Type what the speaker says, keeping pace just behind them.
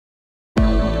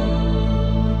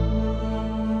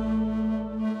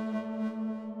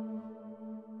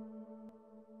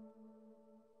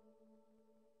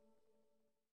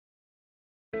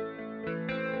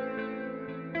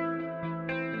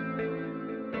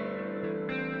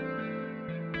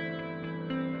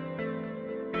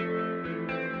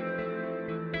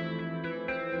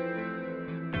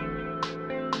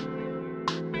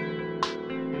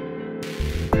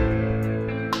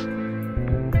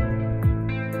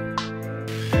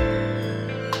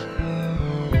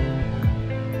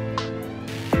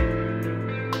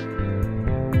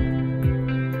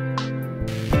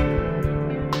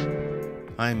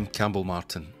I'm Campbell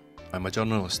Martin. I'm a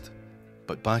journalist,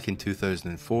 but back in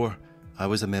 2004 I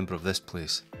was a member of this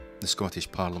place, the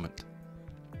Scottish Parliament.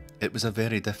 It was a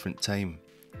very different time.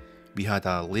 We had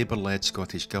a Labour-led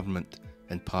Scottish Government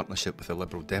in partnership with the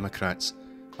Liberal Democrats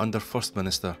under First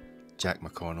Minister Jack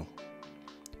McConnell.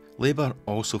 Labour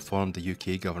also formed the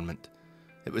UK Government.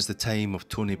 It was the time of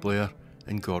Tony Blair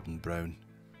and Gordon Brown.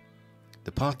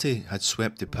 The party had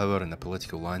swept to power in a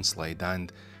political landslide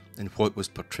and, in what was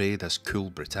portrayed as cool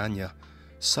Britannia,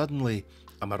 suddenly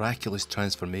a miraculous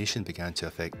transformation began to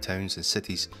affect towns and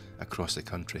cities across the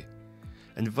country.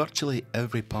 In virtually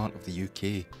every part of the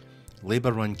UK,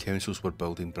 Labour-run councils were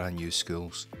building brand new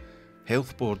schools.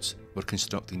 Health boards were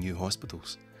constructing new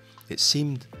hospitals. It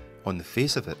seemed, on the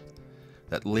face of it,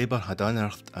 that Labour had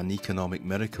unearthed an economic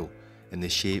miracle in the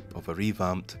shape of a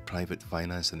revamped private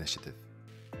finance initiative.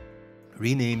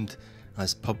 Renamed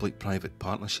as public-private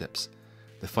partnerships,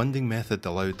 the funding method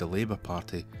allowed the Labour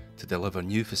Party to deliver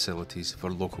new facilities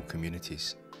for local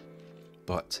communities.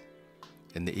 But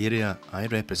in the area I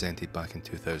represented back in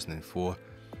 2004,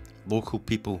 local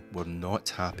people were not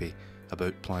happy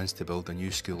about plans to build a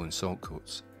new school in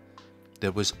Saltcoats.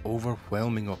 There was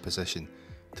overwhelming opposition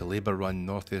to Labour-run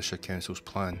North Ayrshire Council's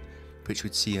plan, which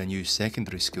would see a new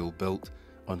secondary school built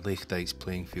on Lake Dykes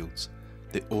playing fields,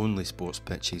 the only sports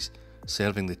pitches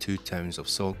serving the two towns of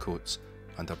Saltcoats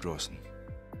and Ardrossan.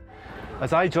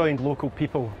 As I joined local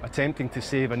people attempting to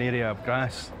save an area of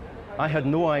grass, I had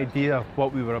no idea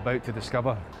what we were about to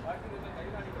discover.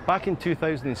 Back in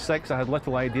 2006, I had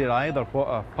little idea either what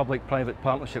a public-private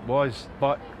partnership was,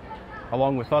 but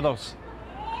along with others,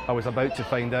 I was about to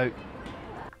find out.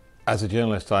 As a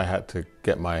journalist, I had to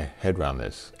get my head around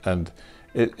this, and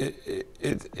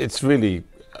it's really,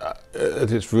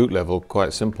 at its root level,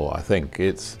 quite simple, I think.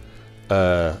 It's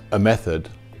a method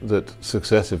that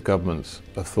successive governments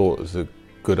have thought is a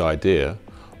good idea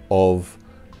of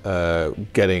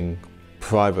getting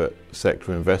private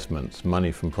sector investments,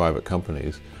 money from private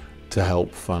companies, to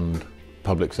help fund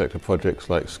public sector projects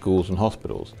like schools and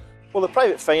hospitals. Well, the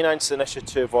Private Finance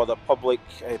Initiative, or the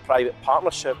Public-Private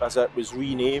Partnership as it was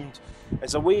renamed,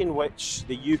 is a way in which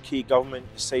the UK Government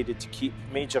decided to keep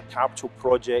major capital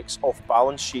projects off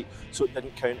balance sheet so it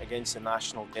didn't count against the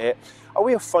national debt. A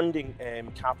way of funding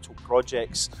capital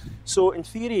projects. So in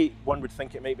theory, one would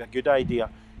think it might be a good idea,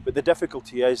 but the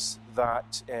difficulty is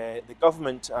that the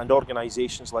government and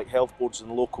organisations like health boards and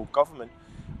local government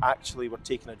actually were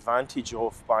taken advantage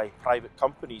of by private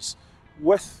companies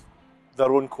with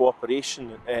their own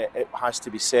cooperation, it has to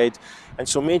be said. And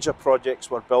so major projects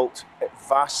were built at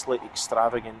vastly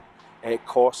extravagant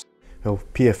cost. Well,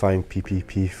 PFI and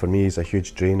PPP for me is a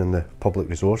huge drain on the public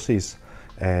resources.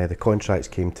 The contracts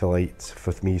came to light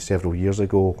with me several years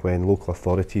ago when local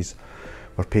authorities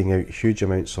were paying out huge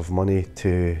amounts of money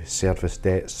to service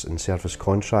debts and service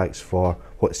contracts for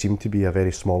what seemed to be a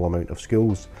very small amount of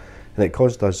schools. And it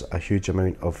caused us a huge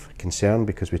amount of concern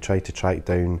because we tried to track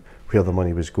down where the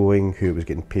money was going, who it was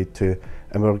getting paid to,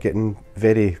 and we were getting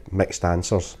very mixed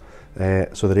answers.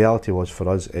 So the reality was for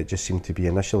us, it just seemed to be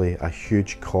initially a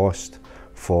huge cost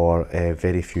for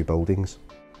very few buildings.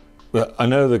 Well, I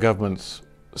know the governments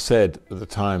said at the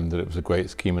time that it was a great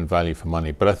scheme and value for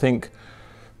money, but I think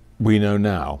we know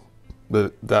now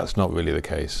that that's not really the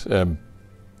case.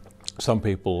 Some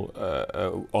people,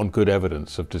 on good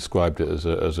evidence, have described it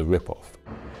as a rip-off.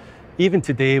 Even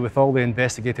today, with all the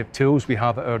investigative tools we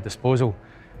have at our disposal,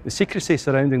 the secrecy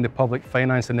surrounding the Public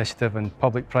Finance Initiative and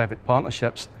public-private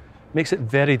partnerships makes it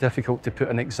very difficult to put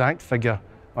an exact figure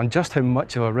on just how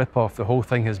much of a rip-off the whole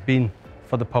thing has been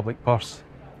for the public purse.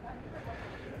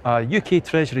 A UK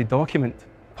Treasury document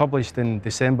published in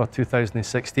December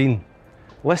 2016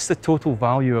 lists the total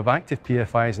value of active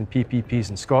PFIs and PPPs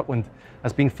in Scotland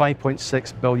as being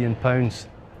 £5.6 billion.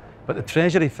 But the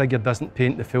Treasury figure doesn't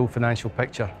paint the full financial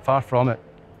picture, far from it.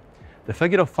 The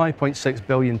figure of £5.6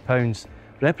 billion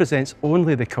represents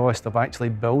only the cost of actually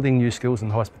building new schools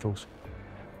and hospitals.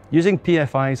 Using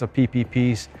PFIs or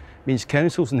PPPs means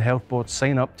councils and health boards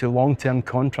sign up to long-term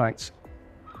contracts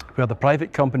where the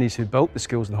private companies who built the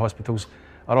schools and hospitals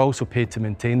are also paid to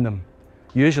maintain them,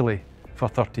 usually for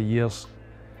 30 years.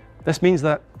 This means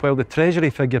that while the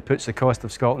Treasury figure puts the cost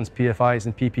of Scotland's PFIs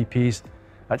and PPPs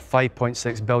at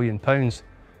 £5.6 billion,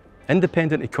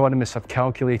 independent economists have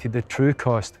calculated the true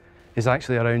cost is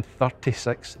actually around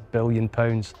 £36 billion.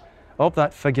 Of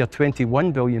that figure,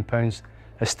 £21 billion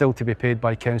is still to be paid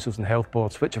by councils and health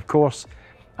boards, which of course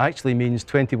actually means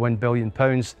 £21 billion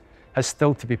has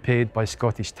still to be paid by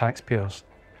Scottish taxpayers.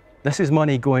 This is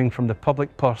money going from the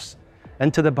public purse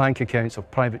into the bank accounts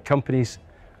of private companies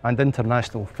and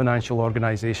international financial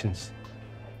organisations.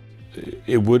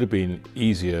 it would have been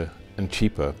easier and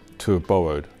cheaper to have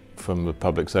borrowed from the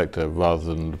public sector rather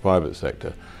than the private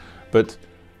sector. But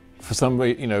for some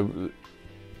way, you know,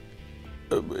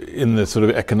 in the sort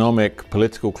of economic,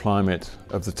 political climate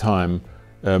of the time,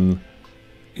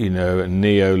 you know,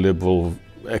 neoliberal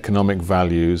economic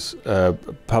values,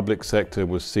 public sector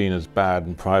was seen as bad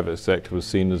and private sector was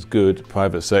seen as good.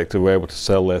 Private sector were able to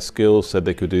sell their skills, said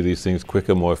they could do these things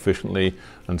quicker, more efficiently,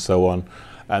 and so on.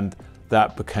 And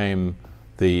that became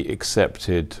the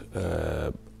accepted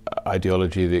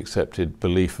ideology, the accepted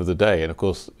belief of the day. And of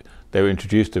course, they were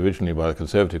introduced originally by the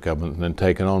Conservative government and then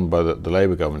taken on by the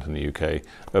Labour government in the UK,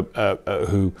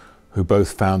 who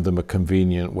both found them a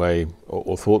convenient way,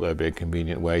 or thought there would be a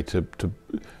convenient way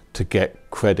to get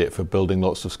credit for building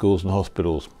lots of schools and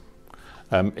hospitals.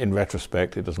 In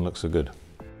retrospect, it doesn't look so good.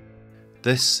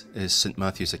 This is St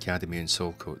Matthew's Academy in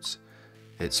Saltcoats.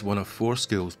 It's one of 4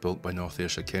 schools built by North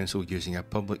Ayrshire Council using a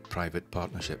public-private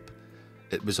partnership.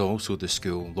 It was also the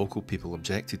school local people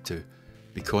objected to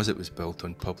because it was built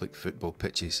on public football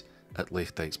pitches at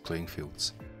Leith Dykes playing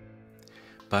fields.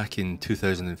 Back in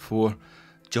 2004,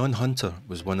 John Hunter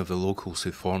was one of the locals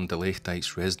who formed the Leith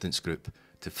Dykes residents group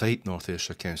to fight North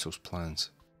Ayrshire Council's plans.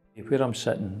 Where I'm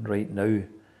sitting right now,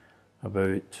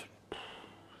 about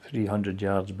 300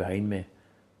 yards behind me,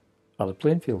 are the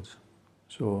playing fields.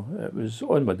 So it was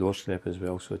on my doorstep as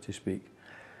well, so to speak.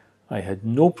 I had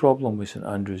no problem with St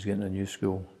Andrews getting a new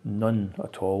school, none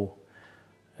at all.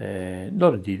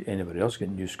 Nor indeed anybody else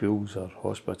getting new schools or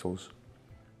hospitals.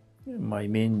 My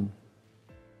main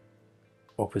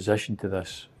opposition to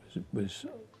this was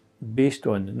based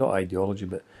on, not ideology,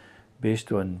 but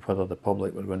based on whether the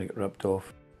public were going to get ripped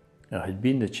off. I had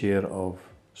been the chair of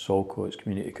Saltcoats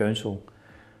Community Council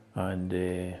and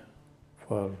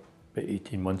for about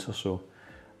 18 months or so,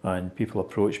 and people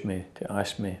approached me to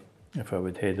ask me if I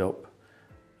would head up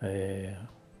a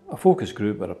focus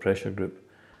group or a pressure group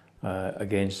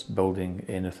against building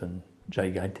anything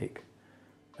gigantic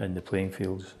in the playing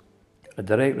fields. A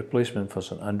direct replacement for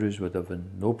St Andrews would have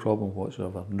been no problem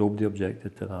whatsoever. Nobody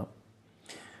objected to that.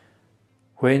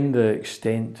 When the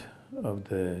extent of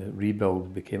the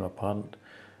rebuild became apparent,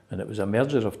 and it was a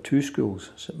merger of 2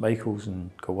 schools, St Michael's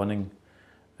and Kilwinning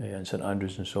and St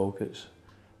Andrews and Saltcoats,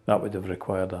 that would have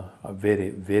required a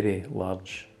very, very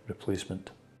large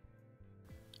replacement.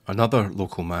 Another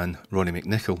local man, Ronnie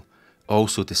McNichol,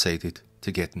 also decided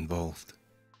to get involved.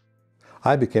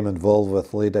 I became involved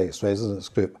with Leith Dykes Residents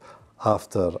Group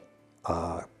after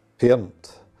a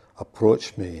parent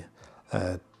approached me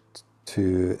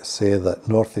to say that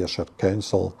North Ayrshire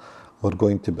Council were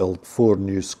going to build 4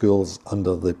 new schools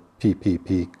under the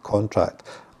PPP contract,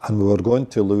 and we were going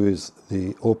to lose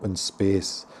the open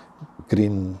space,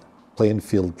 green playing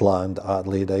field land at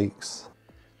Leith Dykes.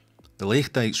 The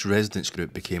Leith Dykes Residents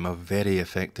Group became a very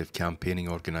effective campaigning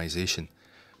organisation,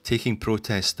 taking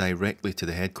protests directly to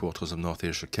the headquarters of North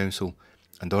Ayrshire Council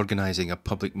and organising a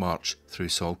public march through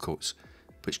Saltcoats,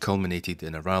 which culminated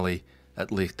in a rally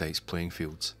at Leith Dykes playing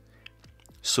fields.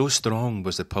 So strong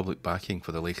was the public backing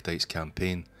for the Leith Dykes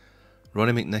campaign,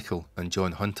 Ronnie McNichol and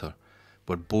John Hunter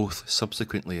were both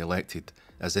subsequently elected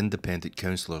as independent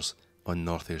councillors on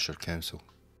North Ayrshire Council.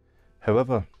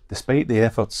 However, despite the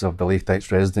efforts of the Leith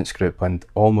Dykes Residents Group and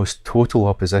almost total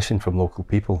opposition from local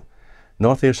people,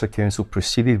 North Ayrshire Council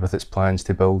proceeded with its plans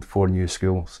to build 4 new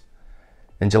schools.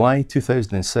 In July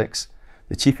 2006,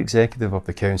 the Chief Executive of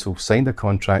the Council signed a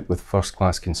contract with First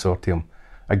Class Consortium,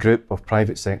 a group of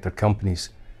private sector companies,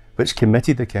 which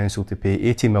committed the Council to pay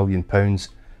 £80 million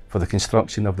for the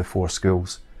construction of the 4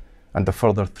 schools, and a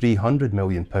further £300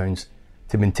 million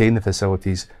to maintain the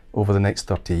facilities over the next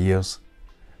 30 years.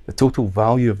 The total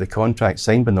value of the contract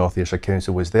signed by North Ayrshire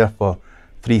Council was therefore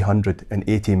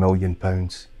 £380 million.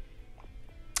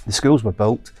 The schools were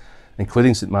built,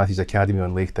 including St Matthew's Academy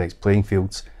on Leith Dykes playing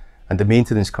fields, and the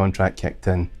maintenance contract kicked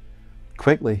in.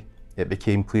 Quickly, it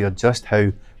became clear just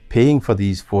how paying for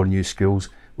these 4 new schools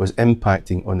was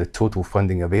impacting on the total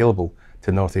funding available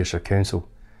to North Ayrshire Council,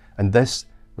 and this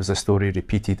was a story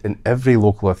repeated in every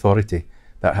local authority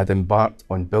that had embarked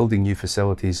on building new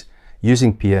facilities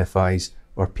using PFIs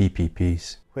or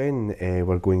PPPs. When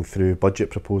we're going through budget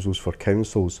proposals for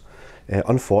councils,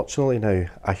 unfortunately now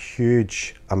a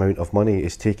huge amount of money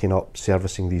is taken up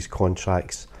servicing these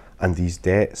contracts and these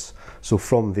debts. So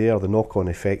from there, the knock-on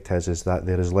effect is that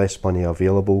there is less money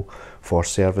available for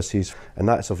services, and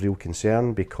that's of real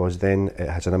concern because then it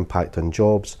has an impact on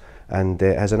jobs and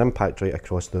it has an impact right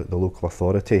across the local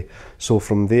authority. So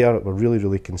from there, we're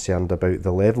really concerned about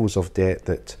the levels of debt,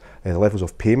 that the levels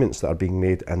of payments that are being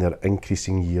made, and they're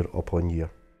increasing year upon year.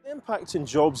 impact on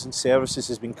jobs and services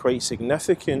has been quite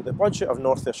significant. The budget of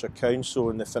North Ayrshire Council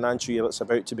in the financial year that's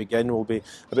about to begin will be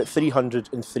about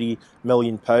 £303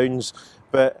 million,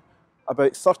 but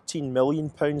about £13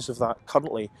 million of that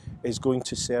currently is going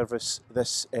to service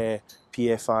this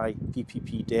PFI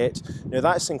PPP debt. Now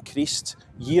that's increased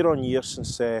year on year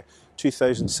since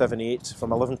 2007-8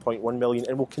 from 11.1 million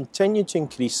and will continue to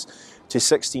increase to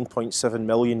 16.7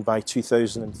 million by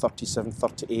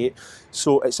 2037-38.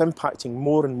 So it's impacting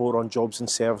more and more on jobs and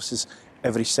services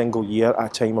every single year at a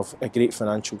time of a great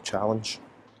financial challenge.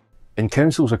 In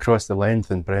councils across the length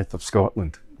and breadth of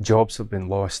Scotland, jobs have been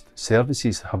lost,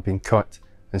 services have been cut,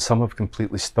 and some have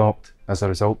completely stopped as a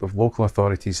result of local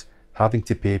authorities having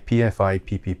to pay PFI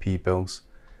PPP bills.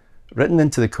 Written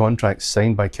into the contracts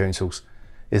signed by councils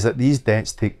is that these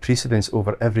debts take precedence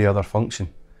over every other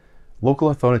function. Local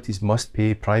authorities must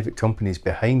pay private companies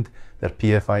behind their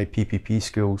PFI PPP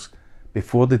schools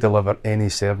before they deliver any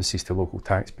services to local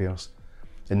taxpayers.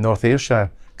 In North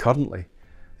Ayrshire, currently,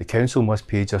 the council must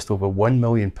pay just over £1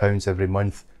 million every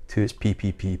month to its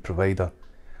PPP provider.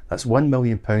 That's £1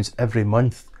 million every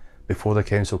month before the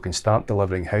council can start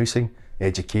delivering housing,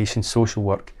 education, social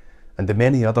work, and the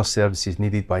many other services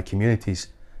needed by communities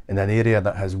in an area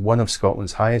that has one of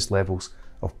Scotland's highest levels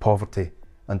of poverty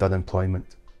and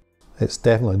unemployment. It's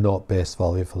definitely not best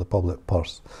value for the public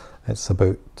purse. It's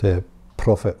about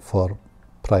profit for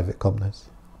private companies.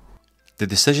 The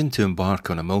decision to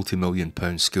embark on a multi-million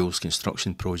pound schools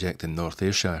construction project in North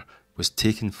Ayrshire was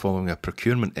taken following a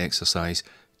procurement exercise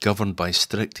governed by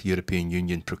strict European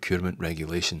Union procurement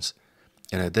regulations.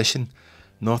 In addition,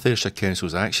 North Ayrshire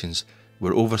Council's actions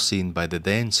were overseen by the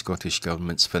then Scottish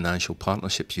Government's Financial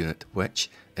Partnerships Unit, which,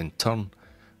 in turn,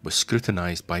 was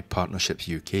scrutinised by Partnerships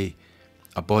UK,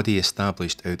 a body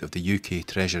established out of the UK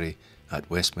Treasury at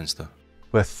Westminster.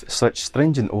 With such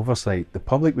stringent oversight, the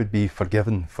public would be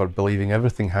forgiven for believing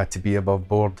everything had to be above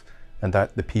board and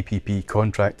that the PPP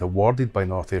contract awarded by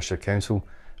North Ayrshire Council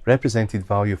represented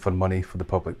value for money for the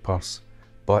public purse.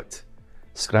 But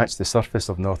scratch the surface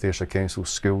of North Ayrshire Council's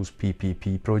schools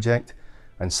PPP project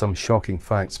and some shocking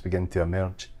facts begin to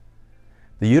emerge.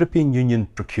 The European Union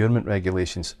procurement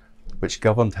regulations, which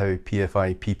governed how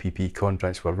PFI PPP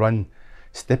contracts were run,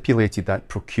 stipulated that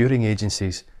procuring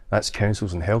agencies, that's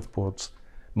councils and health boards,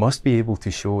 must be able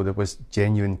to show there was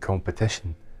genuine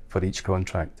competition for each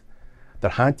contract.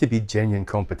 There had to be genuine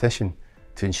competition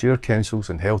to ensure councils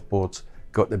and health boards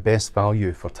got the best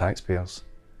value for taxpayers.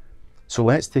 So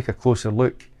let's take a closer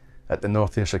look at the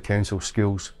North Ayrshire Council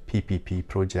Schools PPP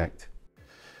project.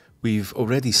 We've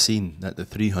already seen that the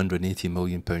 £380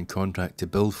 million contract to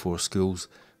build 4 schools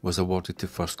was awarded to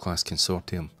First Class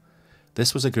Consortium.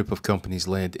 This was a group of companies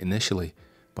led initially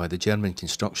by the German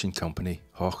construction company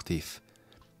Hochtief.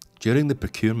 During the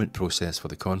procurement process for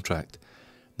the contract,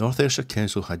 North Ayrshire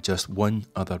Council had just one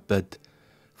other bid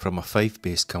from a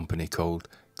Fife-based company called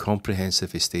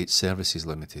Comprehensive Estate Services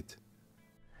Limited.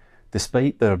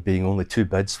 Despite there being only 2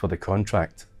 bids for the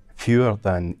contract, fewer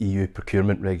than EU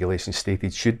procurement regulations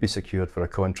stated should be secured for a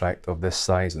contract of this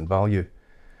size and value,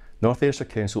 North Ayrshire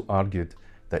Council argued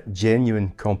that genuine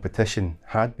competition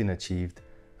had been achieved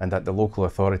and that the local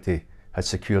authority had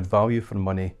secured value for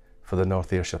money for the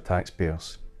North Ayrshire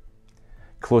taxpayers.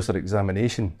 Closer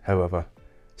examination, however,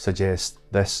 suggests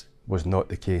this was not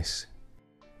the case.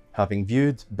 Having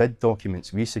viewed bid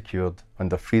documents we secured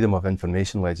under Freedom of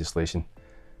Information legislation,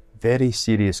 very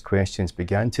serious questions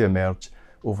began to emerge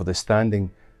over the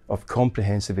standing of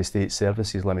Comprehensive Estate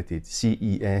Services Limited,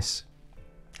 CES,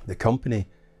 the company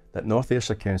that North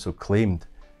Ayrshire Council claimed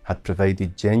had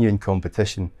provided genuine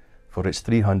competition for its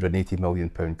 £380 million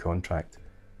contract.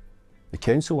 The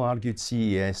council argued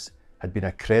CES had been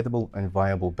a credible and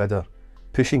viable bidder,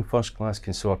 pushing First Class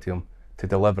Consortium to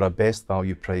deliver a best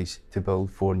value price to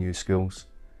build 4 new schools.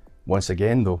 Once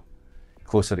again though,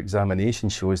 closer examination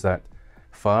shows that,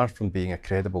 far from being a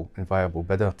credible and viable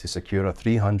bidder to secure a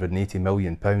 £380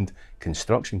 million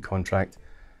construction contract,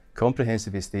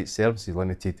 Comprehensive Estate Services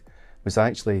Limited was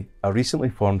actually a recently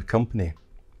formed company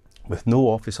with no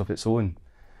office of its own.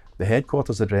 The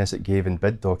headquarters address it gave in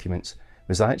bid documents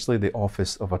was actually the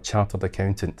office of a chartered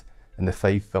accountant in the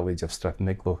Fife village of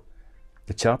Strathmiglo.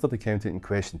 The chartered accountant in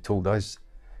question told us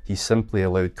he simply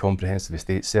allowed Comprehensive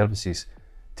Estate Services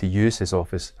to use his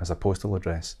office as a postal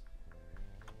address.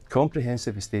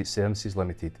 Comprehensive Estate Services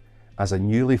Limited, as a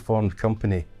newly formed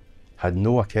company, had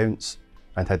no accounts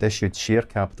and had issued share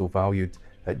capital valued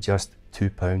at just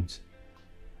 £2.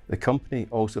 The company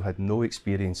also had no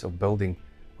experience of building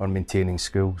or maintaining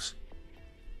schools.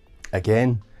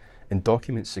 Again, in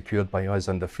documents secured by us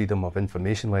under Freedom of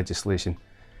Information legislation,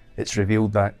 it's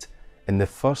revealed that In the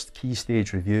first key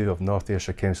stage review of North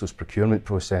Ayrshire Council's procurement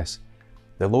process,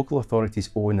 the local authority's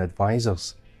own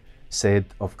advisors said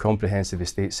of Comprehensive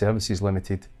Estate Services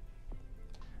Limited,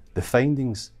 "The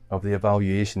findings of the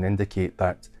evaluation indicate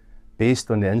that,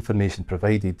 based on the information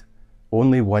provided,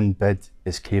 only one bid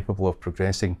is capable of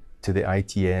progressing to the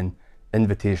ITN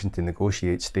invitation to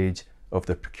negotiate stage of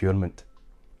the procurement."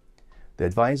 The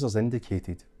advisors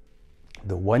indicated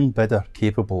the one bidder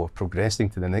capable of progressing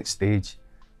to the next stage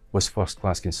was First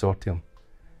Class Consortium.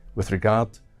 With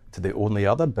regard to the only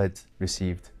other bid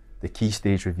received, the key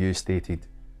stage review stated,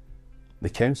 "The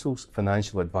Council's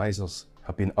financial advisors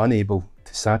have been unable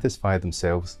to satisfy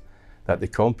themselves that the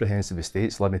Comprehensive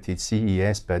Estates Limited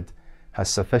CES bid has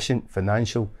sufficient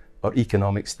financial or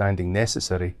economic standing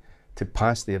necessary to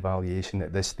pass the evaluation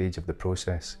at this stage of the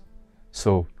process."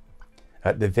 So,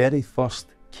 at the very first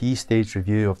key stage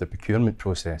review of the procurement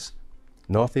process,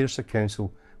 North Ayrshire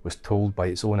Council was told by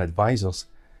its own advisors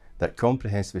that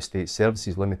Comprehensive Estate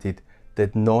Services Limited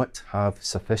did not have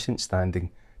sufficient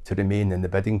standing to remain in the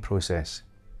bidding process.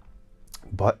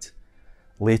 But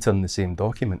later in the same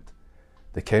document,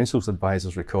 the Council's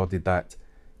advisors recorded that,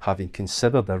 having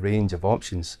considered a range of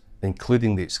options,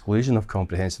 including the exclusion of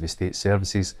Comprehensive Estate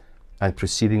Services and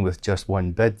proceeding with just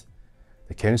one bid,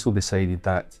 the Council decided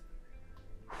that,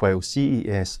 while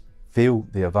CES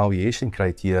failed the evaluation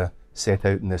criteria set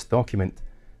out in this document,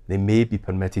 they may be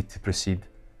permitted to proceed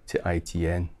to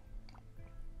ITN.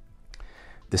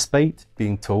 Despite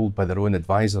being told by their own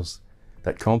advisors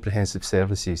that Comprehensive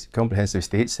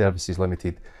Estate Services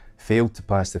Limited failed to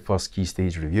pass the first key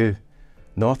stage review,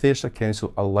 North Ayrshire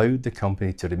Council allowed the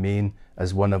company to remain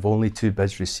as one of only 2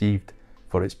 bids received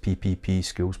for its PPP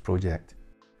schools project.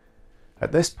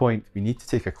 At this point, we need to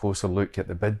take a closer look at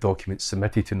the bid documents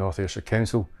submitted to North Ayrshire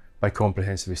Council by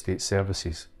Comprehensive Estate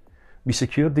Services. We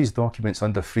secured these documents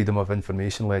under Freedom of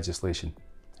Information legislation.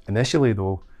 Initially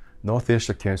though, North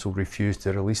Ayrshire Council refused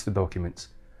to release the documents,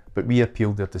 but we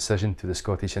appealed their decision to the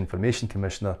Scottish Information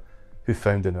Commissioner, who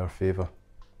found in our favour.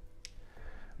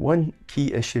 One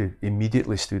key issue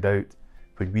immediately stood out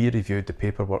when we reviewed the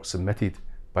paperwork submitted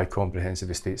by Comprehensive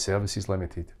Estate Services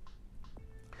Limited.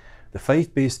 The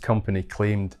Fife-based company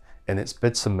claimed in its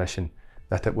bid submission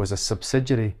that it was a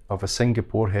subsidiary of a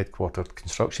Singapore-headquartered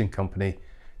construction company,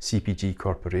 CPG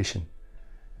Corporation.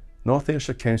 North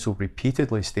Ayrshire Council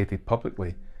repeatedly stated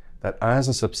publicly that as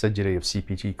a subsidiary of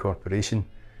CPG Corporation,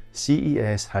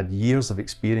 CES had years of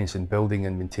experience in building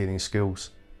and maintaining schools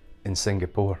in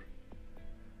Singapore.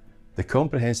 The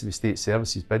Comprehensive Estate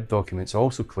Services bid documents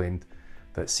also claimed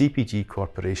that CPG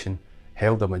Corporation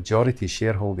held a majority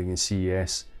shareholding in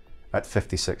CES at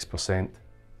 56%.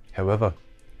 However,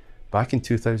 back in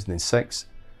 2006,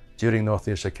 during North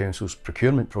Ayrshire Council's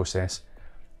procurement process,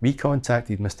 we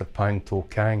contacted Mr. Pang To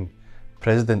Kang,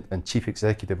 President and Chief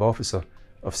Executive Officer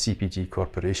of CPG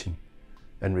Corporation.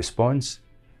 In response,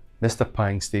 Mr.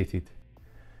 Pang stated,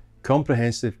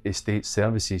 "Comprehensive Estate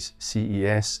Services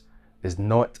CES is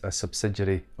not a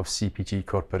subsidiary of CPG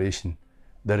Corporation.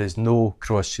 There is no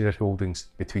cross-shareholdings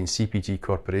between CPG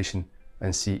Corporation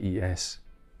and CES."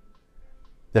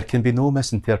 There can be no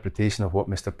misinterpretation of what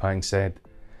Mr. Pang said.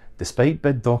 Despite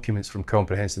bid documents from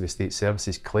Comprehensive Estate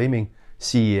Services claiming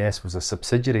CES was a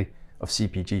subsidiary of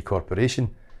CPG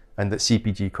Corporation and that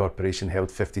CPG Corporation held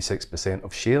 56%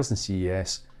 of shares in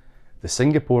CES, the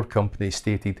Singapore company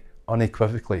stated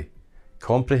unequivocally,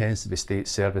 Comprehensive Estate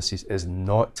Services is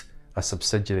not a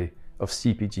subsidiary of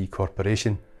CPG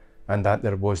Corporation and that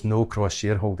there was no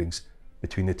cross-shareholdings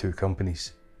between the two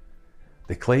companies.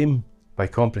 The claim by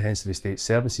Comprehensive Estate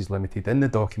Services Limited in the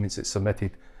documents it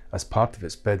submitted as part of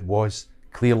its bid was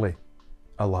clearly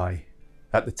a lie.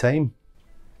 At the time,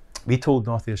 we told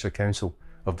North Ayrshire Council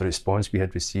of the response we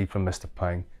had received from Mr.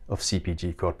 Pang of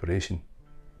CPG Corporation.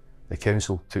 The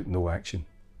Council took no action.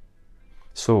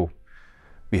 So,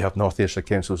 we have North Ayrshire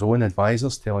Council's own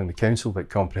advisors telling the Council that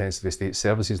Comprehensive Estate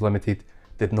Services Limited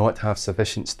did not have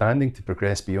sufficient standing to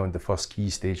progress beyond the first key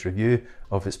stage review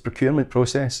of its procurement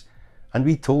process, and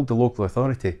we told the local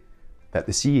authority that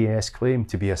the CES claim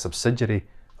to be a subsidiary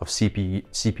of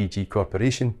CPG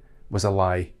Corporation was a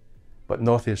lie, but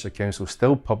North Ayrshire Council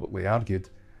still publicly argued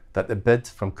that the bid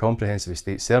from Comprehensive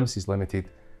Estate Services Limited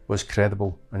was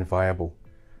credible and viable,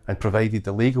 and provided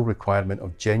the legal requirement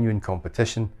of genuine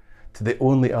competition to the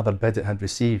only other bid it had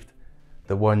received,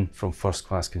 the one from First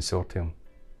Class Consortium.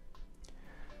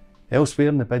 Elsewhere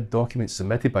in the bid documents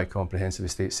submitted by Comprehensive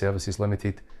Estate Services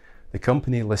Limited, the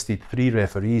company listed 3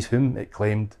 referees whom it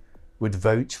claimed would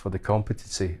vouch for the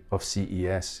competency of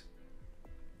CES.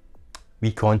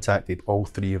 We contacted all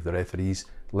 3 of the referees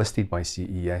listed by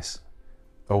CES.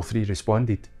 All 3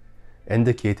 responded.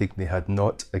 indicating they had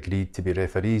not agreed to be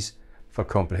referees for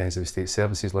Comprehensive Estate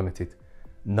Services Limited.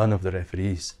 None of the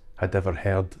referees had ever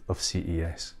heard of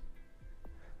CES.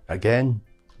 Again,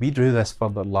 we drew this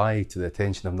further lie to the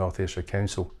attention of North Ayrshire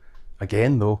Council.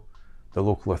 Again though, the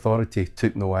local authority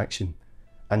took no action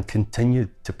and continued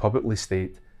to publicly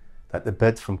state that the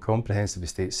bid from Comprehensive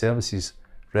Estate Services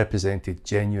represented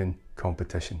genuine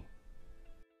competition.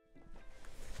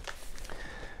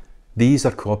 These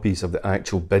are copies of the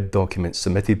actual bid documents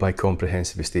submitted by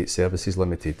Comprehensive Estate Services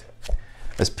Limited.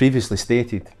 As previously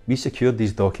stated, we secured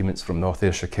these documents from North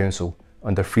Ayrshire Council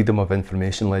under Freedom of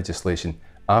Information legislation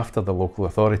after the local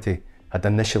authority had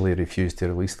initially refused to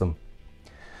release them.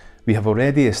 We have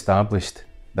already established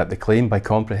that the claim by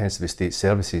Comprehensive Estate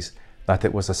Services that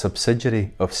it was a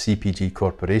subsidiary of CPG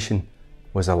Corporation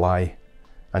was a lie,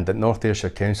 and that North Ayrshire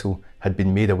Council had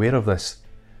been made aware of this,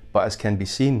 but as can be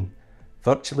seen,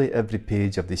 virtually every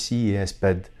page of the CES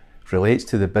bid relates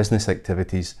to the business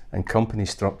activities and company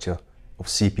structure of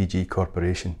CPG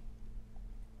Corporation.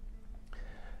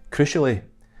 Crucially,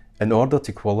 in order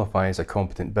to qualify as a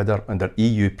competent bidder under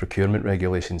EU procurement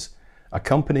regulations, a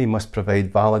company must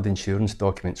provide valid insurance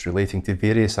documents relating to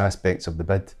various aspects of the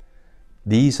bid.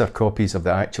 These are copies of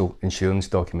the actual insurance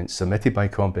documents submitted by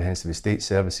Comprehensive Estate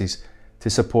Services to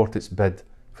support its bid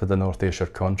for the North Ayrshire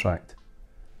contract.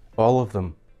 All of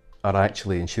them are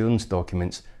actually insurance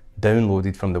documents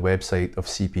downloaded from the website of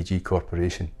CPG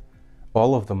Corporation.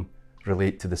 All of them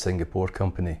relate to the Singapore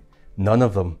company. None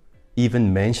of them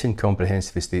even mention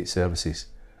Comprehensive Estate Services.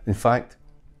 In fact,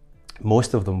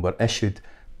 most of them were issued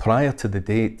prior to the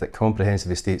date that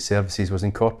Comprehensive Estate Services was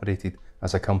incorporated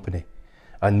as a company,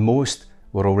 and most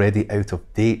were already out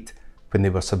of date when they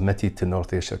were submitted to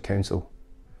North Ayrshire Council.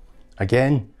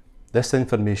 Again, this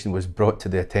information was brought to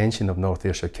the attention of North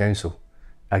Ayrshire Council.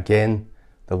 Again,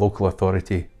 the local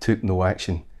authority took no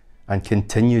action and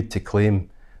continued to claim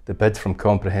the bid from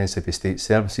Comprehensive Estate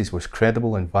Services was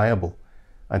credible and viable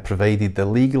and provided the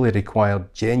legally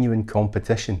required genuine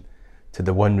competition to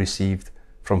the one received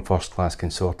from First Class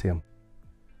Consortium.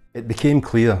 It became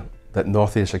clear that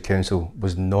North Ayrshire Council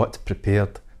was not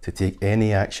prepared to take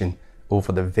any action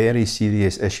over the very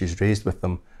serious issues raised with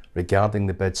them regarding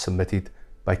the bid submitted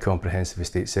by Comprehensive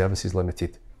Estate Services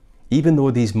Limited, even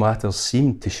though these matters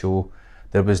seemed to show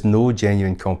there was no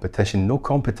genuine competition, no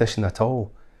competition at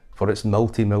all, for its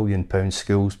multi-million-pound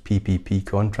schools PPP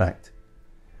contract.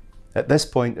 At this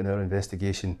point in our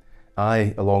investigation,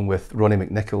 I, along with Ronnie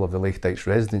McNichol of the Lake Dykes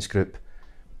Residents Group,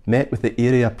 met with the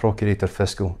Area Procurator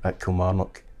Fiscal at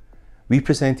Kilmarnock. We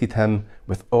presented him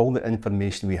with all the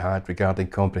information we had regarding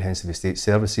Comprehensive Estate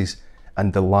Services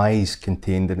and the lies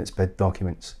contained in its bid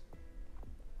documents.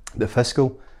 The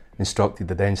Fiscal instructed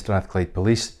the then Strathclyde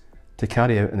Police to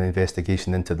carry out an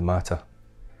investigation into the matter.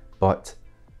 But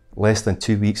less than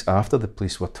 2 weeks after the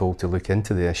police were told to look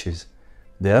into the issues,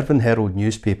 the Irvine Herald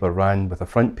newspaper ran with a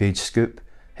front page scoop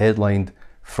headlined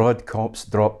 "Fraud Cops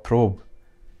Drop Probe."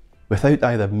 Without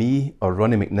either me or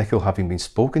Ronnie McNichol having been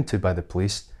spoken to by the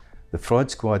police, the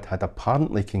fraud squad had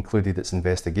apparently concluded its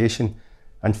investigation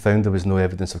and found there was no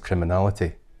evidence of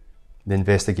criminality. The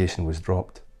investigation was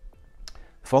dropped.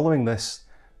 Following this,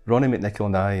 Ronnie McNichol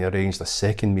and I arranged a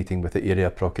second meeting with the Area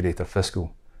Procurator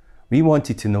Fiscal. We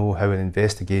wanted to know how an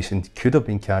investigation could have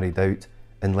been carried out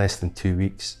in less than 2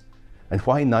 weeks, and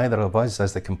why neither of us,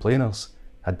 as the complainers,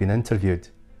 had been interviewed.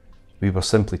 We were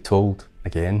simply told,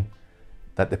 again,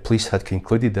 that the police had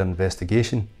concluded their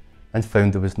investigation and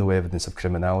found there was no evidence of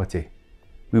criminality.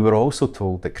 We were also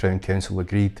told that Crown Council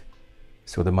agreed,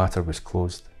 so the matter was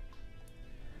closed.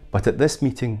 But at this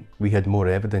meeting we had more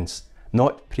evidence,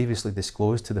 not previously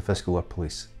disclosed to the Fiscal or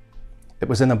police. It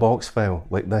was in a box file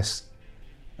like this,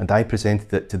 and I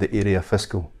presented it to the Area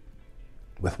Fiscal.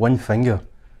 With one finger,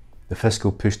 the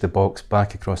Fiscal pushed the box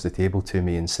back across the table to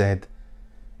me and said,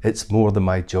 "It's more than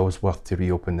my job's worth to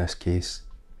reopen this case."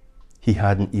 He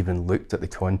hadn't even looked at the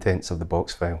contents of the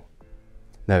box file.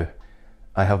 Now,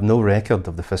 I have no record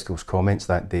of the Fiscal's comments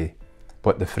that day,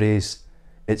 but the phrase,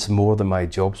 "It's more than my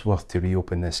job's worth to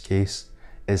reopen this case,"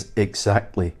 is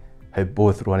exactly how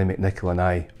both Ronnie McNichol and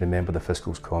I remember the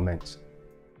Fiscal's comments.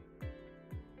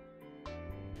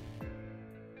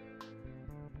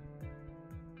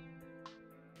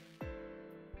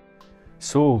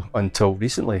 So, until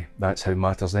recently, that's how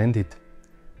matters ended.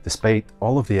 Despite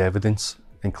all of the evidence,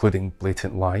 including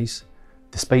blatant lies,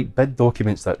 despite bid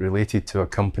documents that related to a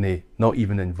company not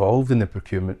even involved in the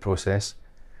procurement process,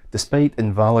 despite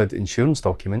invalid insurance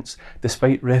documents,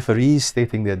 despite referees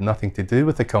stating they had nothing to do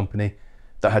with the company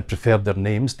that had preferred their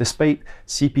names, despite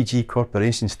CPG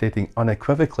Corporation stating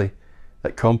unequivocally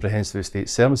that Comprehensive Estate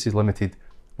Services Limited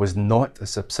was not a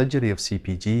subsidiary of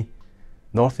CPG,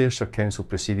 North Ayrshire Council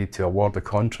proceeded to award a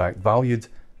contract valued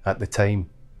at the time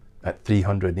at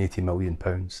 £380 million.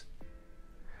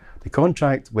 The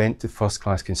contract went to First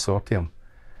Class Consortium,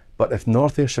 but if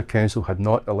North Ayrshire Council had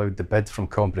not allowed the bid from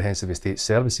Comprehensive Estate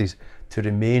Services to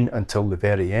remain until the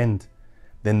very end,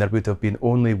 then there would have been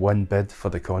only one bid for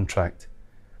the contract.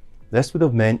 This would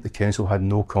have meant the council had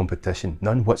no competition,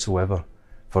 none whatsoever,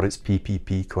 for its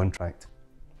PPP contract.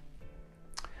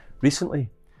 Recently,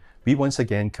 we once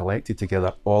again collected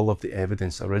together all of the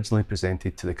evidence originally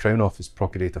presented to the Crown Office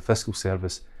Procurator Fiscal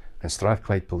Service and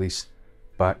Strathclyde Police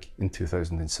back in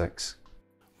 2006.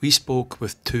 We spoke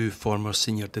with two former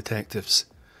senior detectives.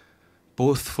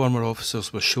 Both former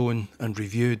officers were shown and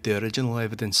reviewed the original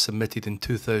evidence submitted in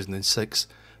 2006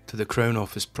 to the Crown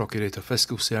Office Procurator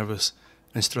Fiscal Service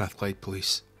and Strathclyde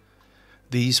Police.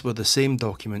 These were the same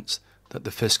documents that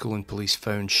the Fiscal and Police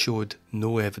found showed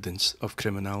no evidence of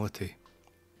criminality.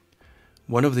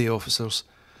 One of the officers,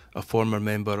 a former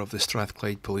member of the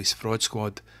Strathclyde Police Fraud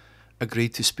Squad,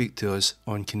 agreed to speak to us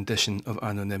on condition of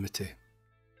anonymity.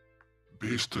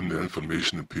 Based on the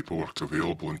information and paperwork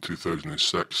available in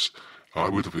 2006, I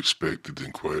would have expected the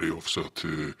inquiry officer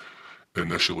to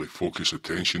initially focus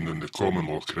attention on the common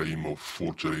law crime of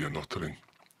forgery and uttering.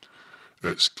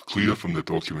 It's clear from the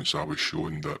documents I was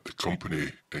shown that the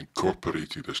company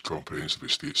incorporated as Comprehensive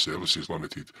Estate Services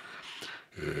Limited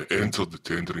entered the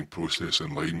tendering process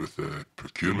in line with the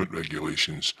procurement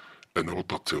regulations in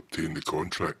order to obtain the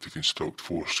contract to construct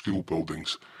 4 school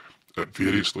buildings at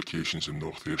various locations in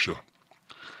North Ayrshire.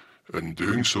 In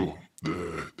doing so,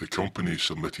 the company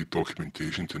submitted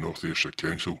documentation to North Ayrshire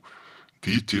Council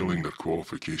detailing their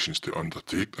qualifications to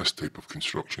undertake this type of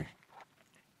construction.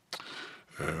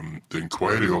 The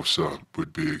inquiry officer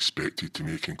would be expected to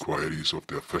make inquiries of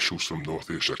the officials from North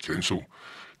Ayrshire Council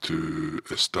to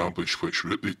establish which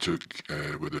route they took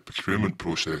with the procurement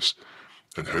process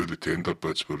and how the tender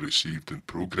bids were received and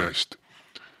progressed.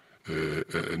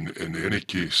 In any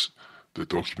case, the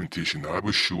documentation I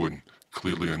was shown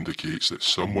clearly indicates that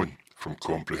someone from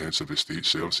Comprehensive Estate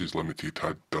Services Limited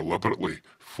had deliberately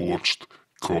forged,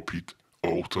 copied,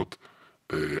 altered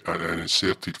and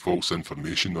inserted false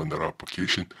information on their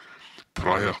application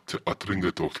prior to uttering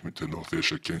the document to North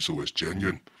Ayrshire Council as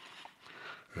genuine.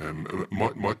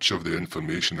 Much of the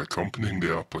information accompanying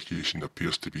the application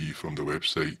appears to be from the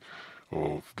website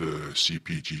of the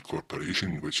CPG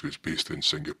Corporation, which was based in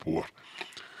Singapore.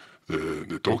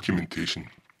 The documentation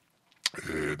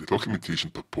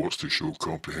purports to show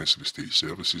Comprehensive Estate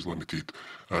Services Limited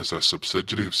as a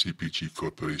subsidiary of CPG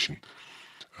Corporation,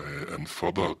 and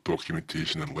further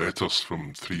documentation and letters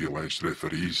from 3 alleged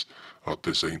referees are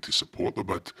designed to support the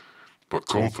bid, but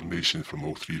confirmation from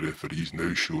all 3 referees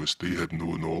now shows they had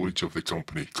no knowledge of the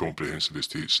company Comprehensive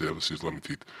Estate Services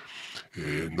Limited,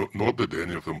 nor did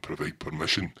any of them provide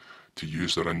permission to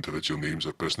use their individual names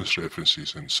or business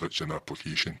references in such an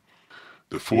application.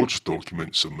 The forged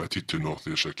document submitted to North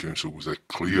Ayrshire Council was a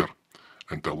clear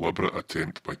and deliberate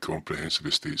attempt by Comprehensive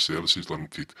Estate Services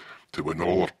Limited to win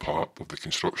all or part of the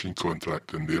construction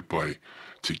contract and thereby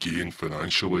to gain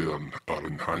financially or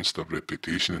enhance their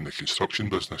reputation in the construction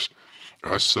business.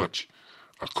 As such,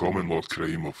 a common law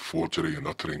crime of forgery and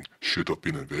uttering should have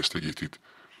been investigated,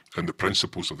 and the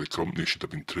principals of the company should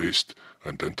have been traced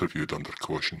and interviewed under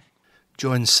caution.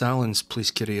 John Sallin's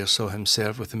police career saw him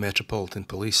serve with the Metropolitan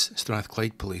Police,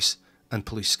 Strathclyde Police and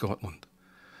Police Scotland.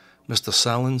 Mr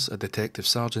Salins, a detective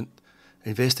sergeant,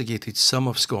 investigated some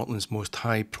of Scotland's most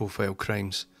high-profile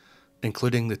crimes,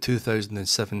 including the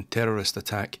 2007 terrorist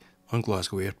attack on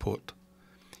Glasgow Airport.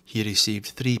 He received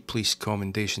 3 police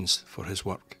commendations for his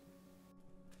work.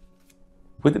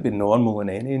 Would it be normal in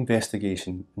any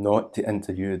investigation not to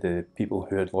interview the people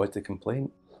who had lodged the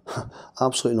complaint?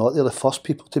 Absolutely not. They're the first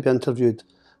people to be interviewed,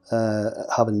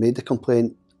 having made the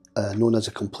complaint, known as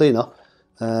a complainer.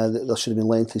 There should have been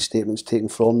lengthy statements taken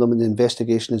from them, and the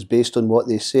investigation is based on what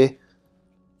they say.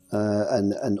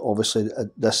 And obviously,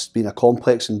 this being a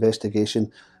complex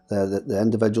investigation, the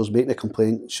individuals making the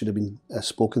complaint should have been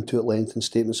spoken to at length and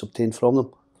statements obtained from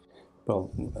them.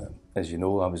 Well, as you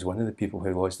know, I was one of the people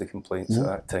who lodged the complaints at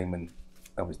that time, and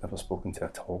I was never spoken to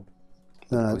at all.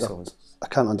 I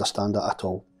can't understand that at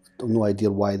all. I have no idea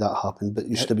why that happened, but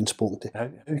you should have been spoken to. How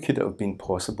could it have been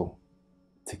possible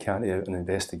to carry out an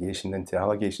investigation into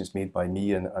allegations made by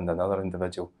me and another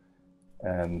individual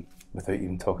without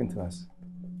even talking to us?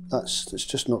 It's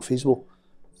just not feasible.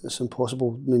 It's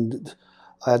impossible. I mean,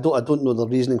 I don't know the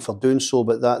reasoning for doing so,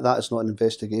 but that is not an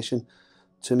investigation.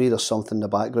 To me, there's something in the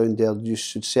background there. You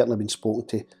should certainly have been spoken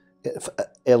to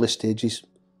at early stages.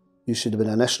 You should have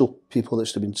been initial people that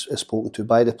should have been spoken to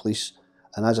by the police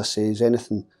And as I say, is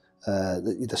anything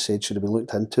that you'd have said should have been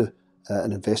looked into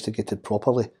and investigated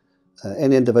properly.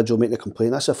 Any individual making a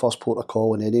complaint, that's the first port of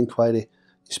call in any inquiry.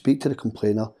 You speak to the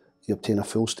complainer, you obtain a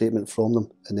full statement from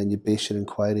them, and then you base your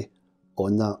inquiry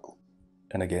on that.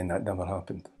 And again, that never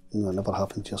happened. No, it never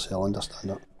happened to yourself, I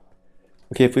understand that.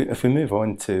 Okay, if we move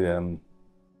on to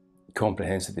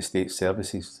Comprehensive Estate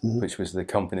Services, which was the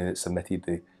company that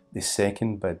submitted the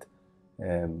second bid,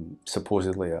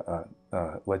 supposedly a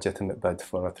legitimate bid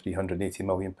for a £380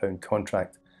 million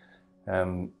contract.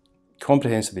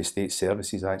 Comprehensive Estate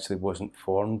Services actually wasn't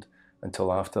formed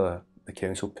until after the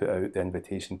council put out the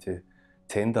invitation to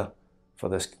tender for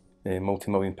this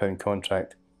multi-million-pound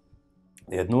contract.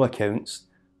 They had no accounts,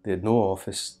 they had no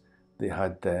office, they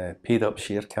had paid up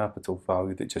share capital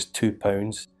valued at just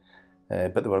 £2,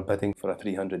 but they were bidding for a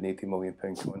 £380 million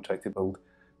contract to build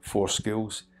 4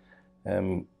 schools.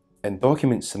 In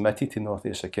documents submitted to North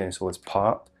Ayrshire Council as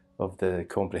part of the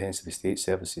Comprehensive Estate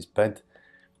Services bid,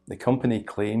 the company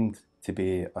claimed to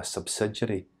be a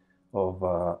subsidiary of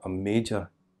a major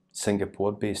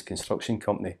Singapore-based construction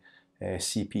company,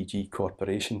 CPG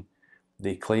Corporation.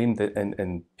 They claimed that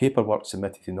in paperwork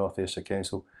submitted to North Ayrshire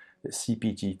Council that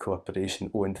CPG Corporation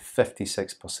owned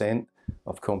 56%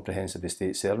 of Comprehensive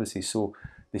Estate Services. So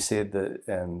they said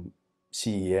that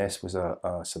CES was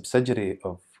a subsidiary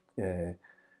of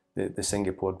the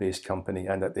Singapore-based company,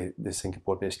 and that the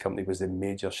Singapore-based company was the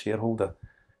major shareholder.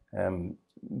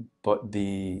 But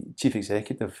the chief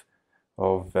executive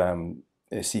of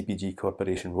CPG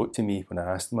Corporation wrote to me when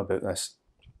I asked him about this,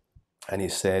 and he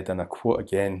said, and I quote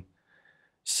again,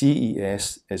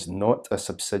 "CES is not a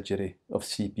subsidiary of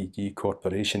CPG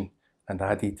Corporation," and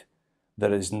added,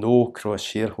 "There is no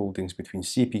cross-shareholdings between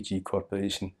CPG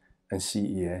Corporation and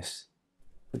CES."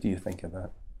 What do you think of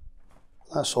that?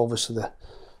 That's obviously the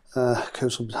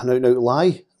council an out-and-out lie.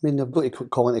 I mean, they've got to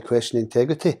call into question the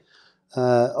integrity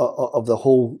of the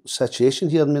whole situation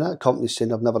here. I mean, that company's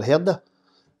saying I've never heard of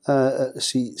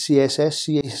CES,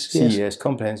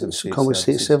 Comprehensive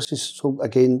Estate Services. So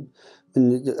again,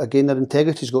 their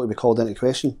integrity's got to be called into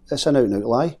question. It's an out-and-out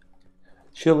lie.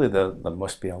 Surely there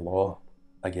must be a law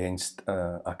against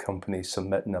a company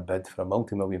submitting a bid for a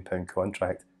multi-million-pound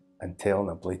contract and telling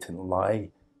a blatant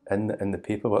lie in the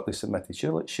paperwork they submitted.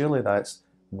 Surely that's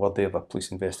worthy of a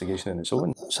police investigation in its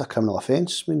own. It's a criminal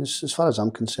offence. I mean, as far as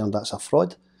I'm concerned, that's a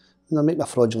fraud. And they're making a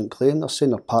fraudulent claim. They're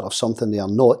saying they're part of something they are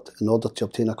not in order to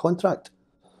obtain a contract.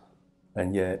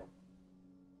 And yet,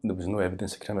 there was no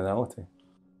evidence of criminality.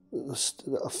 As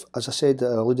I said,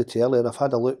 I alluded to earlier, I've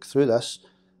had a look through this,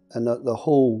 and the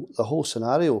whole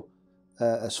scenario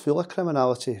is full of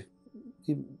criminality,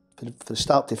 from the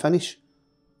start to finish.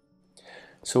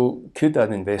 So could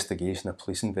an investigation, a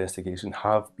police investigation,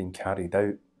 have been carried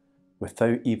out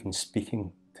without even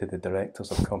speaking to the directors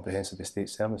of Comprehensive Estate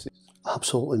Services?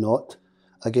 Absolutely not.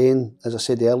 Again, as I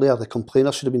said earlier, the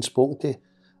complainer should have been spoken to,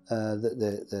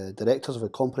 the directors of the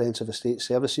Comprehensive Estate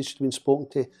Services should have been spoken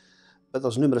to, but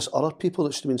there's numerous other people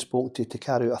that should have been spoken to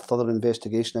carry out a thorough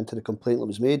investigation into the complaint that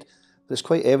was made, but it's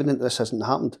quite evident this hasn't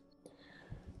happened.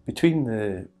 Between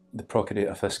the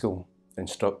Procurator Fiscal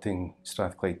instructing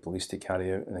Strathclyde Police to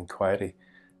carry out an inquiry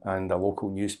and a local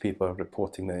newspaper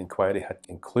reporting the inquiry had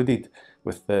concluded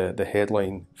with the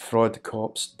headline, "Fraud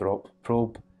Cops Drop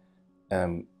Probe,"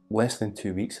 less than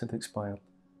 2 weeks had expired.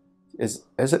 Is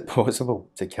it possible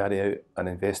to carry out an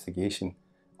investigation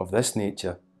of this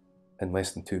nature in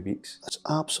less than 2 weeks? It's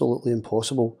absolutely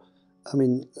impossible. I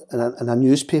mean, in a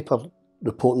newspaper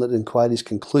reporting that the inquiry is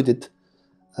concluded,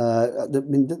 I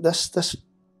mean, this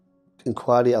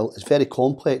inquiry is very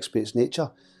complex by its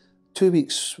nature. 2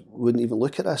 weeks wouldn't even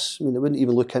look at this. I mean, it wouldn't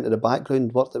even look into the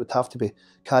background work that would have to be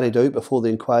carried out before the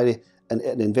inquiry and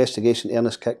the investigation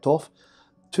earnest kicked off.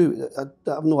 I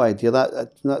have no idea.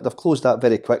 They've closed that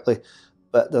very quickly.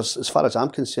 But as far as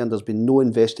I'm concerned, there's been no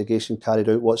investigation carried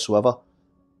out whatsoever.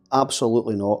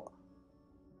 Absolutely not.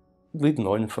 Leading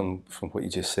on from what you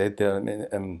just said there, I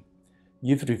mean,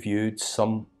 you've reviewed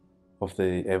some of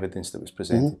the evidence that was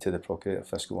presented to the Procurator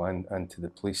Fiscal and to the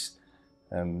police.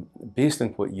 Based on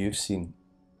what you've seen,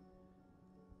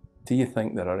 do you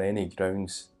think there are any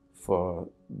grounds for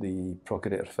the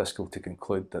Procurator Fiscal to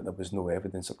conclude that there was no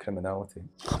evidence of criminality?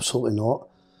 Absolutely not.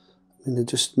 I mean,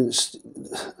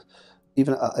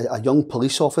 even a young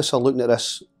police officer looking at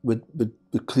this would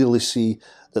clearly see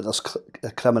that there's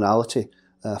criminality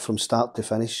from start to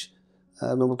finish.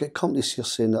 I mean, we've got companies here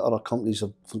saying that other companies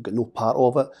have got no part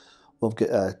of it. We've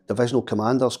got divisional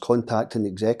commanders contacting the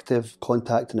executive,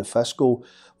 contacting the fiscal.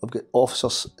 We've got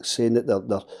officers saying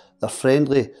that they're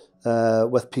friendly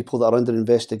with people that are under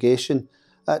investigation.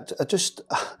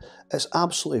 It's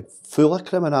absolutely full of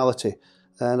criminality.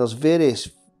 And there's various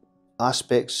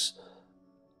aspects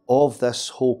of this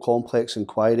whole complex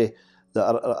inquiry that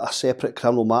are a separate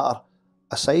criminal matter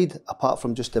aside, apart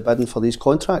from just the bidding for these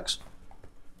contracts.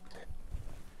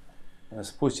 I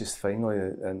suppose just finally,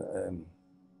 and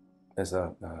as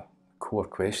a core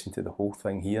question to the whole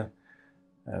thing here,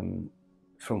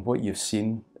 from what you've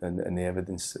seen in the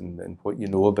evidence and what you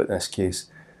know about this case,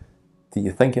 do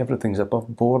you think everything's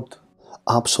above board?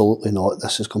 Absolutely not.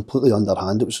 This is completely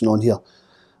underhand, what's going on here.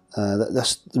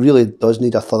 This really does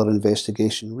need a thorough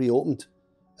investigation, reopened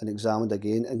and examined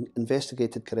again and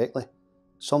investigated correctly.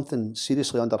 Something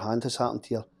seriously underhand has happened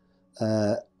here.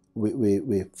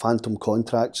 With phantom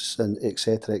contracts and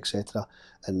etc.,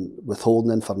 and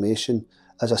withholding information.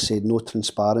 As I said, no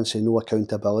transparency, no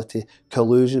accountability,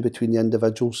 collusion between the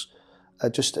individuals.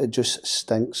 It just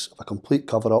stinks of a complete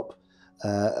cover-up.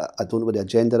 I don't know what the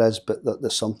agenda is, but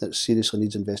there's something that seriously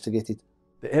needs investigated.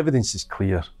 The evidence is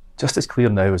clear, just as clear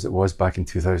now as it was back in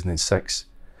 2006.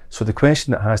 So the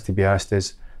question that has to be asked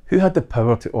is, who had the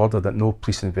power to order that no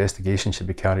police investigation should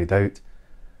be carried out?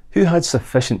 Who had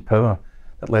sufficient power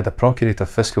that led a Procurator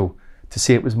Fiscal to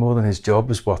say it was more than his job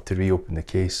was worth to reopen the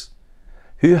case?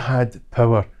 Who had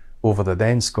power over the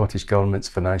then Scottish Government's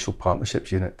Financial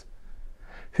Partnerships Unit?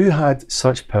 Who had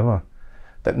such power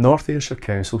that North Ayrshire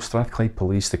Council, Strathclyde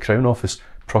Police, the Crown Office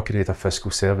Procurator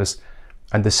Fiscal Service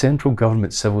and the Central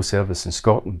Government Civil Service in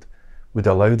Scotland would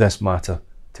allow this matter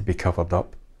to be covered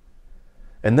up?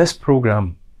 In this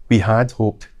programme, we had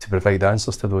hoped to provide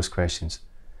answers to those questions.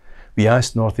 We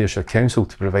asked North Ayrshire Council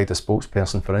to provide a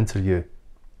spokesperson for interview.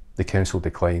 The Council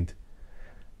declined.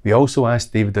 We also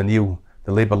asked David O'Neill,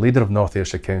 the Labour leader of North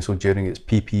Ayrshire Council during its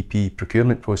PPP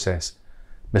procurement process.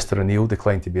 Mr O'Neill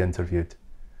declined to be interviewed.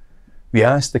 We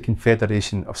asked the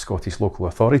Confederation of Scottish Local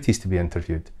Authorities to be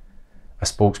interviewed. A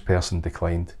spokesperson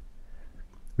declined.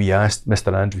 We asked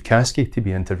Mr Andrew Caskey to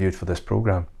be interviewed for this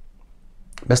programme.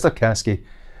 Mr Caskey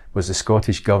was the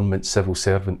Scottish Government civil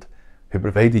servant who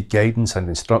provided guidance and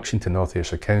instruction to North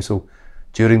Ayrshire Council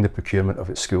during the procurement of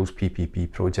its school's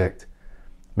PPP project.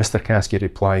 Mr Caskey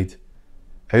replied,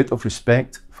 "Out of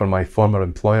respect for my former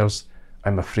employers,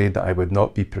 I'm afraid that I would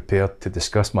not be prepared to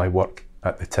discuss my work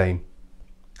at the time."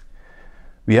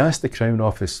 We asked the Crown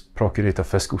Office Procurator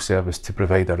Fiscal Service to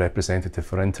provide a representative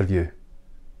for interview.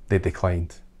 They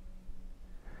declined.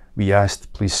 We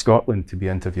asked Police Scotland to be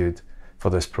interviewed for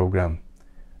this programme.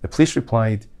 The police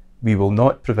replied, "We will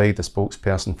not provide a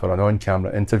spokesperson for an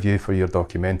on-camera interview for your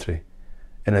documentary."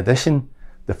 In addition,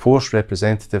 the force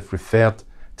representative referred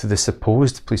to the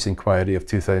supposed police inquiry of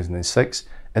 2006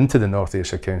 into the North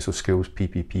Ayrshire Council Schools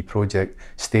PPP project,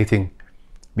 stating,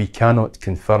 "We cannot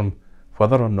confirm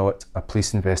whether or not a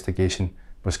police investigation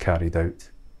was carried out."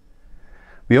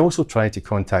 We also tried to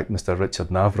contact Mr Richard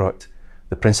Navrot,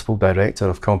 the Principal Director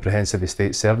of Comprehensive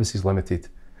Estate Services Limited.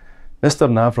 Mr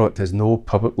Navrot has no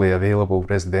publicly available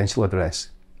residential address.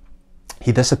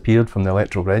 He disappeared from the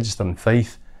electoral register in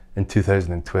Fife in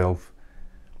 2012.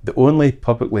 The only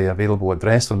publicly available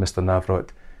address for Mr Navrot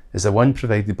is the one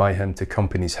provided by him to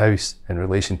Companies House in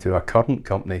relation to a current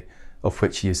company of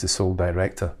which he is the sole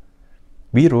director.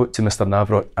 We wrote to Mr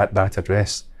Navrot at that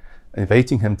address,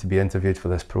 inviting him to be interviewed for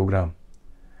this programme.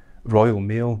 Royal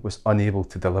Mail was unable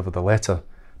to deliver the letter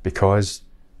because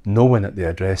no one at the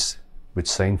address would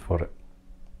sign for it.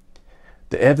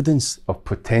 The evidence of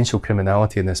potential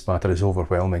criminality in this matter is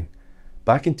overwhelming.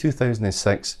 Back in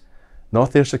 2006,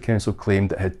 North Ayrshire Council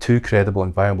claimed it had 2 credible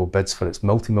and viable bids for its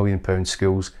multi-million-pound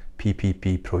schools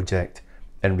PPP project.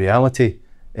 In reality,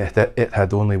 it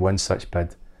had only one such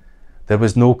bid. There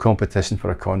was no competition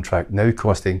for a contract now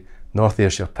costing North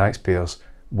Ayrshire taxpayers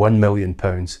 £1 million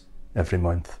every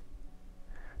month.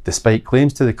 Despite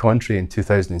claims to the contrary in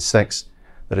 2006,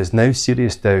 there is now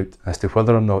serious doubt as to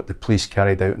whether or not the police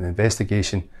carried out an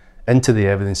investigation into the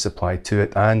evidence supplied to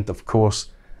it, and, of course,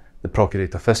 the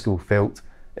Procurator Fiscal felt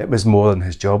it was more than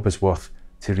his job was worth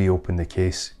to reopen the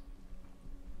case.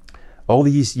 All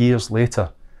these years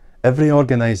later, every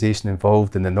organisation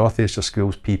involved in the North Ayrshire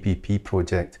Schools PPP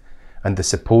project and the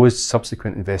supposed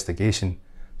subsequent investigation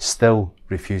still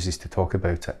refuses to talk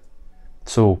about it.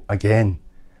 So, again,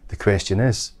 the question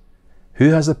is, who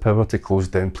has the power to close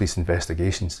down police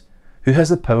investigations? Who has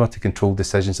the power to control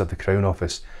decisions of the Crown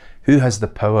Office? Who has the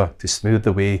power to smooth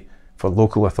the way for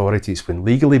local authorities when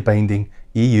legally binding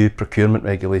EU procurement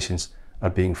regulations are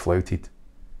being flouted?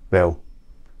 Well,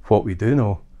 what we do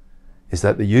know is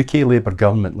that the UK Labour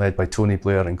government, led by Tony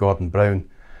Blair and Gordon Brown,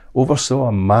 oversaw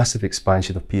a massive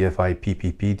expansion of PFI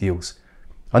PPP deals.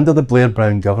 Under the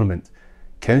Blair-Brown government,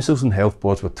 councils and health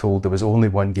boards were told there was only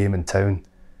one game in town.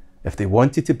 If they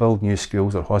wanted to build new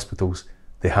schools or hospitals,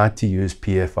 they had to use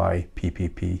PFI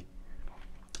PPP.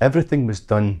 Everything was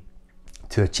done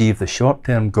to achieve the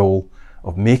short-term goal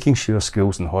of making sure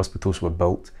schools and hospitals were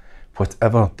built,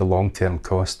 whatever the long-term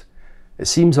cost. It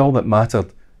seems all that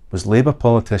mattered was Labour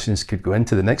politicians could go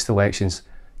into the next elections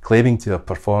claiming to have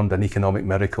performed an economic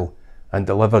miracle and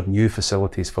delivered new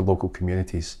facilities for local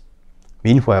communities.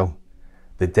 Meanwhile,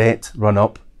 the debt run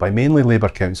up by mainly Labour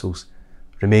councils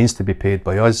remains to be paid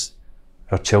by us,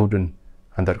 our children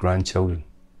and our grandchildren.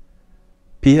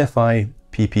 PFI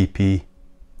PPP,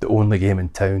 the only game in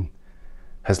town,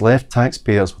 has left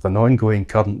taxpayers with an ongoing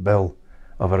current bill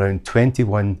of around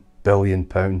 £21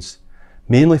 billion,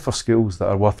 mainly for schools that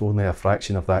are worth only a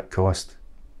fraction of that cost.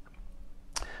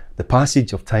 The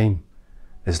passage of time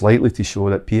is likely to show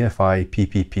that PFI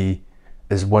PPP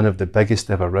is one of the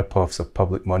biggest ever rip-offs of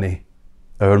public money,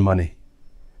 our money.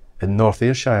 In North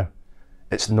Ayrshire,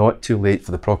 it's not too late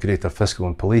for the Procurator Fiscal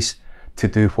and Police to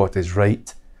do what is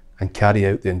right and carry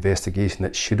out the investigation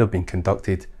that should have been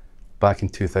conducted back in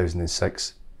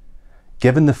 2006.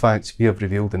 Given the facts we have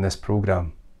revealed in this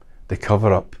programme, the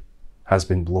cover-up has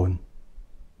been blown.